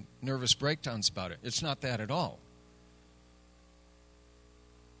and nervous breakdowns about it. It's not that at all.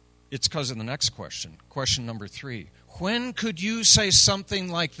 It's because of the next question. Question number 3. When could you say something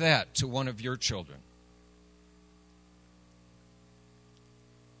like that to one of your children?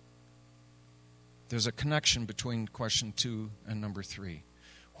 There's a connection between question 2 and number 3.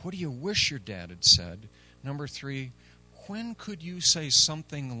 What do you wish your dad had said? Number 3, when could you say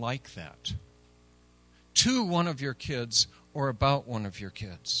something like that to one of your kids or about one of your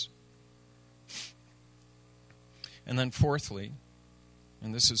kids? And then fourthly,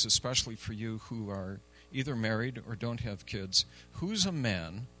 and this is especially for you who are either married or don't have kids, who's a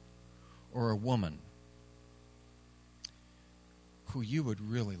man or a woman who you would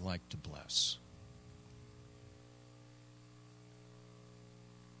really like to bless?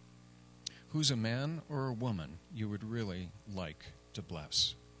 Who's a man or a woman you would really like to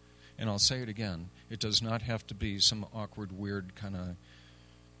bless? And I'll say it again, it does not have to be some awkward, weird, kind of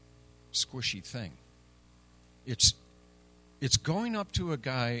squishy thing. It's going up to a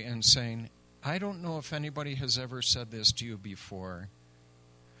guy and saying, I don't know if anybody has ever said this to you before,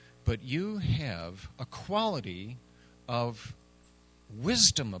 but you have a quality of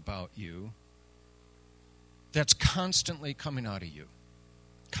wisdom about you that's constantly coming out of you.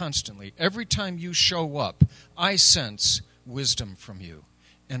 Constantly. Every time you show up, I sense wisdom from you,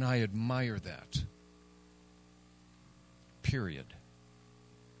 and I admire that. Period.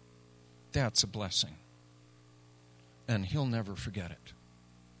 That's a blessing. And he'll never forget it.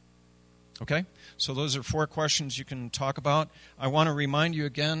 Okay? So those are 4 questions you can talk about. I want to remind you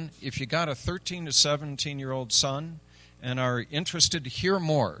again, if you got a 13 to 17-year-old son and are interested to hear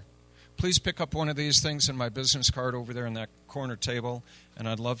more, please pick up one of these things in my business card over there on that corner table, and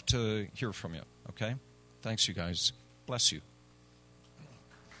I'd love to hear from you. Okay? Thanks, you guys. Bless you.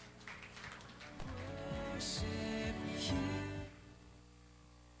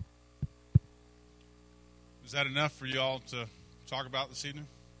 Is that enough for you all to talk about this evening?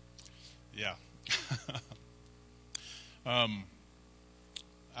 Yeah.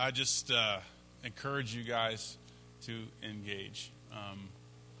 I just encourage you guys to engage.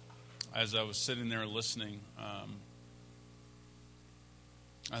 As I was sitting there listening,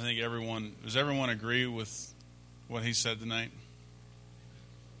 I think does everyone agree with what he said tonight?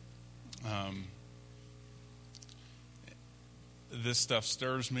 This stuff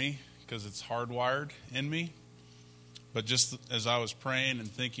stirs me because it's hardwired in me. But just as I was praying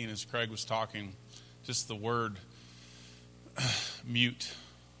and thinking as Craig was talking, just the word mute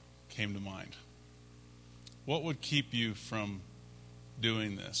came to mind. What would keep you from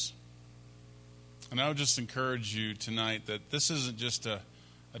doing this? And I would just encourage you tonight that this isn't just a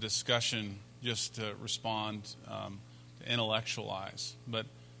discussion just to respond, to intellectualize, but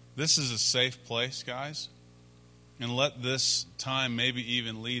this is a safe place, guys. And let this time maybe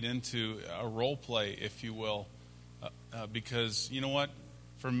even lead into a role play, if you will, because you know what?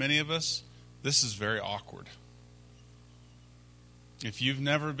 For many of us, this is very awkward. If you've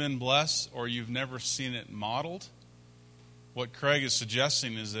never been blessed or you've never seen it modeled, what Craig is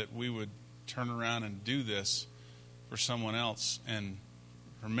suggesting is that we would turn around and do this for someone else. And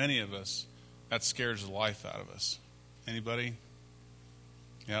for many of us, that scares the life out of us. Anybody?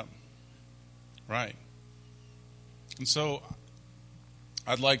 Yep. Right. And so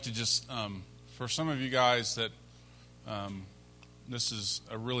I'd like to just, for some of you guys that this is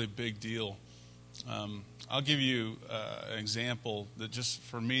a really big deal, I'll give you an example that just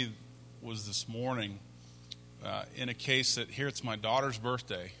for me was this morning in a case that here it's my daughter's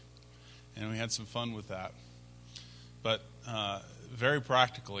birthday, and we had some fun with that. But very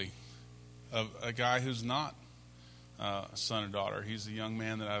practically, a guy who's not a son or daughter. He's a young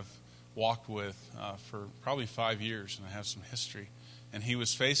man that I've walked with for probably 5 years, and I have some history. And he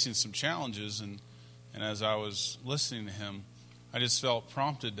was facing some challenges, and as I was listening to him, I just felt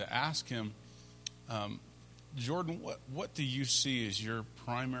prompted to ask him, Jordan, what do you see as your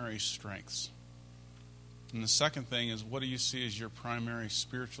primary strengths? And the second thing is, what do you see as your primary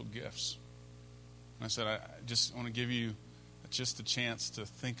spiritual gifts? And I said, I just want to give you just a chance to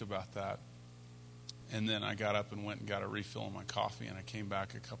think about that. And then I got up and went and got a refill on my coffee, and I came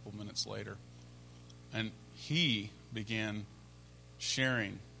back a couple minutes later. And he began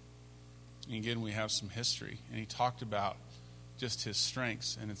sharing. And again, we have some history. And he talked about just his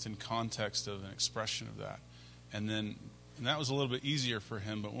strengths, and it's in context of an expression of that. And that was a little bit easier for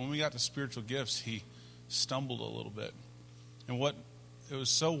him. But when we got to spiritual gifts, he stumbled a little bit. And it was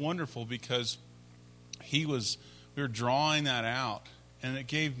so wonderful because we were drawing that out, and it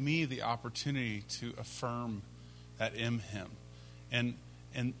gave me the opportunity to affirm that in him. And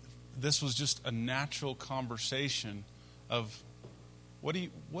this was just a natural conversation of what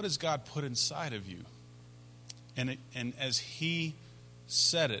has God put inside of you? And as he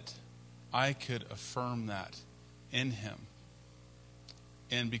said it, I could affirm that in him.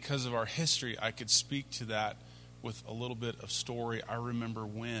 And because of our history, I could speak to that with a little bit of story. I remember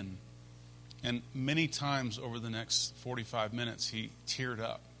when. And many times over the next 45 minutes, he teared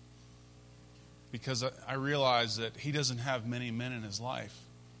up. Because I realized that he doesn't have many men in his life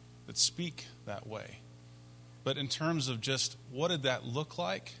that speak that way. But in terms of just what did that look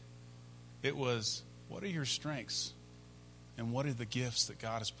like, it was, what are your strengths? And what are the gifts that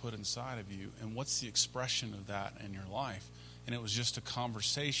God has put inside of you? And what's the expression of that in your life? And it was just a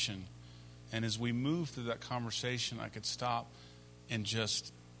conversation. And as we moved through that conversation, I could stop and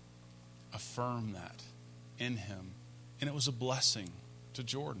just affirm that in him. And it was a blessing to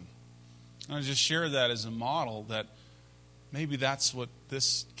Jordan. And I just share that as a model that maybe that's what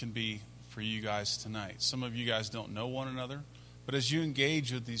this can be for you guys tonight. Some of you guys don't know one another, but as you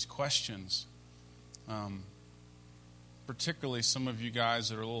engage with these questions, particularly some of you guys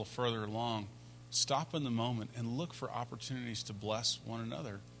that are a little further along, stop in the moment and look for opportunities to bless one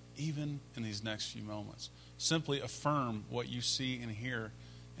another, even in these next few moments. Simply affirm what you see and hear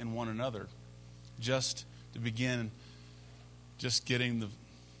in one another, just to begin just getting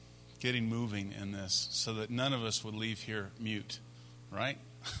moving in this, so that none of us would leave here mute, right?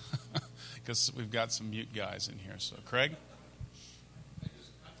 Because we've got some mute guys in here. So, Craig? I'd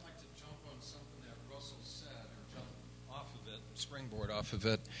like to jump on something that Russell said, or jump off of it, springboard off of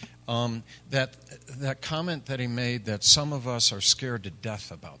it. That comment that he made that some of us are scared to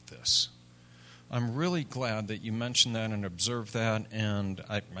death about this. I'm really glad that you mentioned that and observed that, and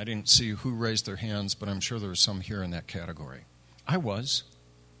I didn't see who raised their hands, but I'm sure there were some here in that category. I was.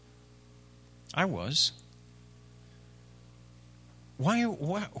 Why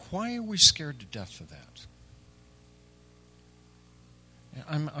are we scared to death of that?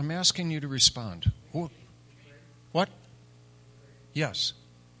 I'm asking you to respond. What? Yes.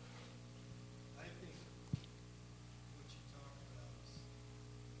 I think what you talk about is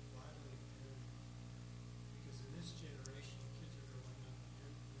vitally imperative, because in this generation, kids are growing up,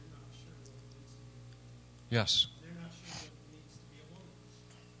 they're not sure what it means to be a man. Yes. They're not sure what it means to be a woman.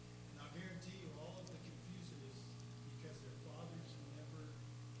 And I'll guarantee you all of the confusion is because their fathers never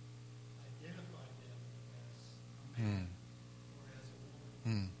identified them as a man or as a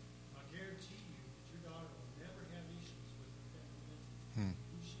woman. I'll guarantee you that your daughter will never have issues with her femininity,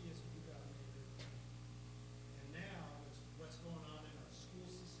 who she is and who God made her to be. And now, what's going on in our school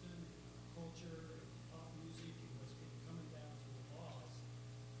system, in our culture, in pop music, and what's been coming down to the laws,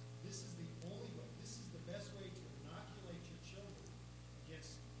 this is the only way, this is the best way to inoculate your children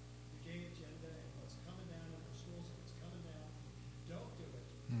against the gay agenda and what's coming down in our schools and what's coming down. If you don't do it,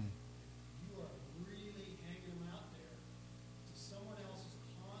 you are really hanging them out there to someone else's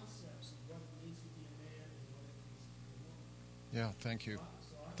concepts of what it means to be a man and what it means to be a woman. Yeah, thank you.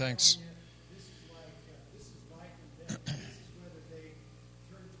 So I'm Thanks. telling you, this is life and death. This is whether they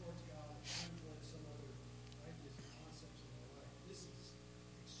turn towards God or turn towards some other ideas and concepts in their life. This is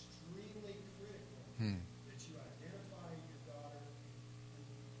extremely critical that you identify your daughter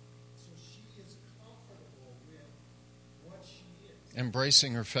so she is comfortable with what she is.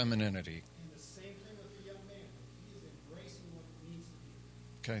 Embracing her femininity. And the same thing with the young man. He is embracing what it means to be.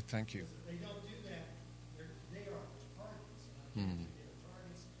 Okay, thank you. Because if they don't do that, they are targets. And I think they're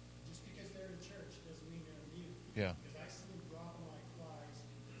targets. Just because they're in church doesn't mean they're immune. Yeah. Because I see them dropping like flies.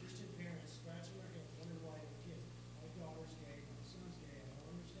 Christian parents scratching their heads, wondering why their kids. My daughter's gay, my son's gay. I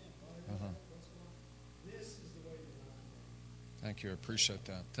don't understand. What's going on? This is the way to not. Thank you. I appreciate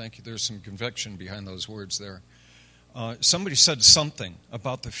that. Thank you. There's some conviction behind those words there. Somebody said something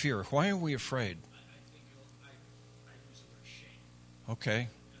about the fear. Why are we afraid? I think I use the word shame. Okay. And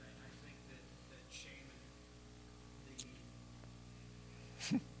I think that shame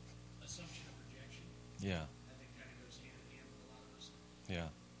and the assumption of rejection, Yeah. I think kind of goes hand in hand with a lot of us Yeah.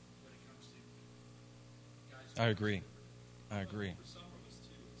 when it comes to guys. I agree. I agree. For some of us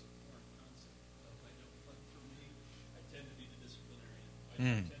too, it's a foreign concept. Like I know, like for me, I tend to be the disciplinarian.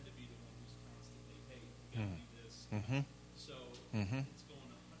 I tend to be the one who's constantly, hey, you gotta do this. Mm-hmm. So Mhm. it's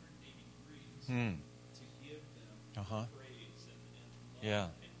going 180 degrees Mm. to give them Uh-huh. praise and love. Yeah.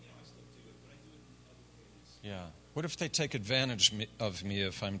 And I still do it, but I do it in other ways. Yeah. What if they take advantage of me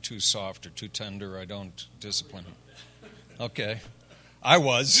if I'm too soft or too tender? I don't discipline them. Okay. I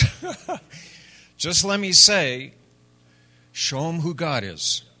was. Just let me say, show them who God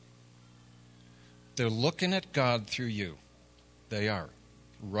is. They're looking at God through you. They are.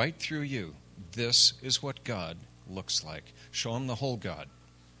 Right through you. This is what God looks like. Show them the whole God.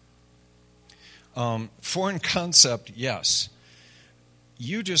 Foreign concept, yes.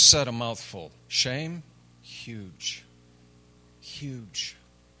 You just said a mouthful. Shame, huge. Huge.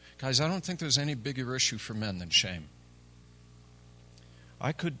 Guys, I don't think there's any bigger issue for men than shame.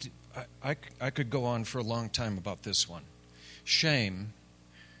 I could go on for a long time about this one. Shame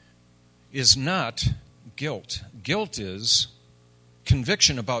is not guilt. Guilt is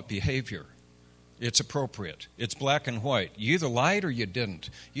conviction about behavior. It's appropriate. It's black and white. You either lied or you didn't.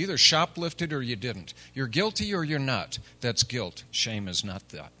 You either shoplifted or you didn't. You're guilty or you're not. That's guilt. Shame is not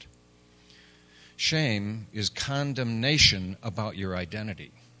that. Shame is condemnation about your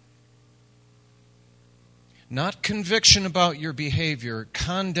identity. Not conviction about your behavior,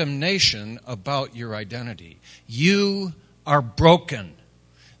 condemnation about your identity. You are broken.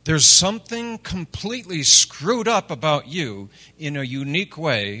 There's something completely screwed up about you in a unique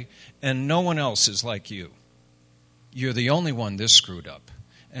way, and no one else is like you. You're the only one this screwed up,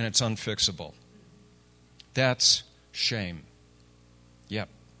 and it's unfixable. That's shame. Yep,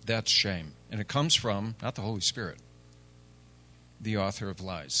 that's shame. And it comes from, not the Holy Spirit, the author of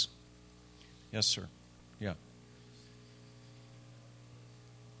lies. Yes, sir. Yeah.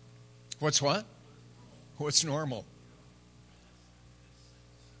 What's what? What's normal?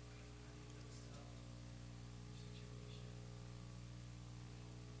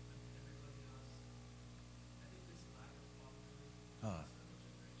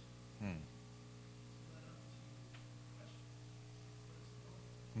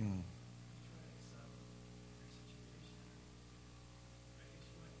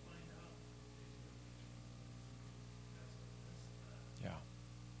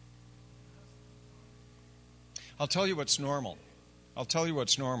 I'll tell you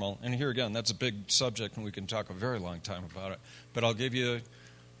what's normal. And here again, that's a big subject, and we can talk a very long time about it. But I'll give you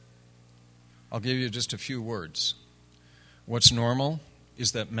just a few words. What's normal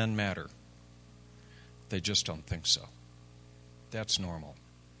is that men matter. They just don't think so. That's normal.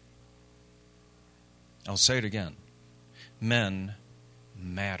 I'll say it again. Men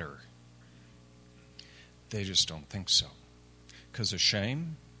matter. They just don't think so. Because of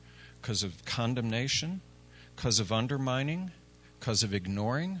shame, because of condemnation, because of undermining, because of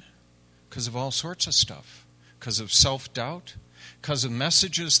ignoring, because of all sorts of stuff, because of self-doubt, because of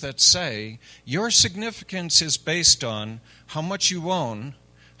messages that say your significance is based on how much you own,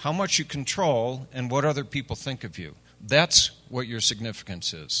 how much you control, and what other people think of you. That's what your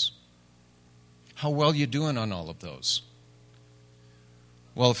significance is. How well you doing on all of those?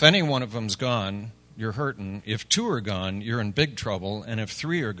 Well, if any one of them's gone, you're hurting. If two are gone, you're in big trouble. And if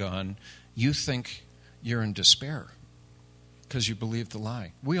three are gone, you think you're in despair because you believe the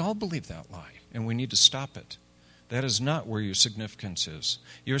lie. We all believe that lie, and we need to stop it. That is not where your significance is.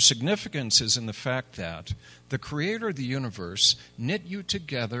 Your significance is in the fact that the Creator of the universe knit you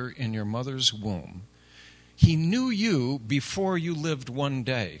together in your mother's womb. He knew you before you lived one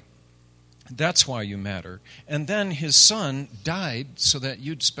day. That's why you matter. And then His Son died so that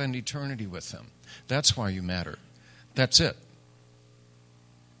you'd spend eternity with Him. That's why you matter. That's it.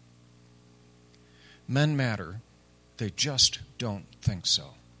 Men matter. They just don't think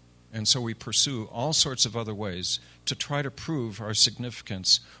so. And so we pursue all sorts of other ways to try to prove our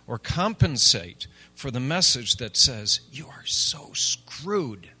significance or compensate for the message that says, you are so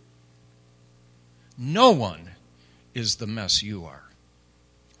screwed. No one is the mess you are.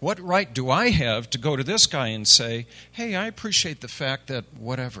 What right do I have to go to this guy and say, hey, I appreciate the fact that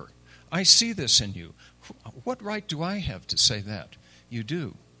whatever, I see this in you. What right do I have to say that? You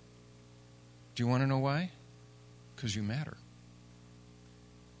do. Do you want to know why? Because you matter.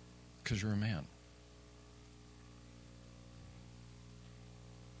 Because you're a man.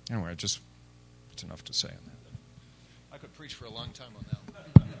 Anyway, it's enough to say on that. I could preach for a long time on that.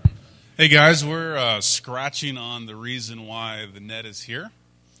 Hey guys, we're scratching on the reason why the net is here,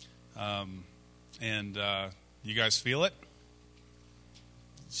 and you guys feel it.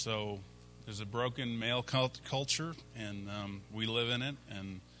 So there's a broken male culture, and we live in it,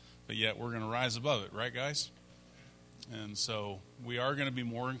 but yet we're going to rise above it, right, guys? And so we are going to be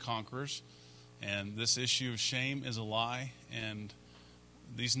more than conquerors, and this issue of shame is a lie. And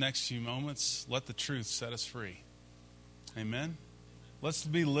these next few moments, let the truth set us free. Amen. Let's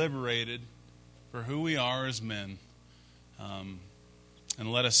be liberated for who we are as men,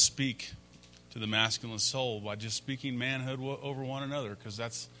 and let us speak to the masculine soul by just speaking manhood over one another, because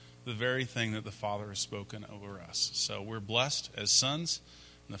that's the very thing that the Father has spoken over us. So we're blessed as sons,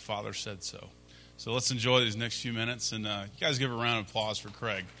 and the Father said so. So let's enjoy these next few minutes, and you guys give a round of applause for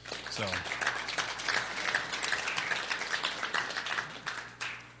Craig. So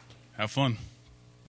have fun.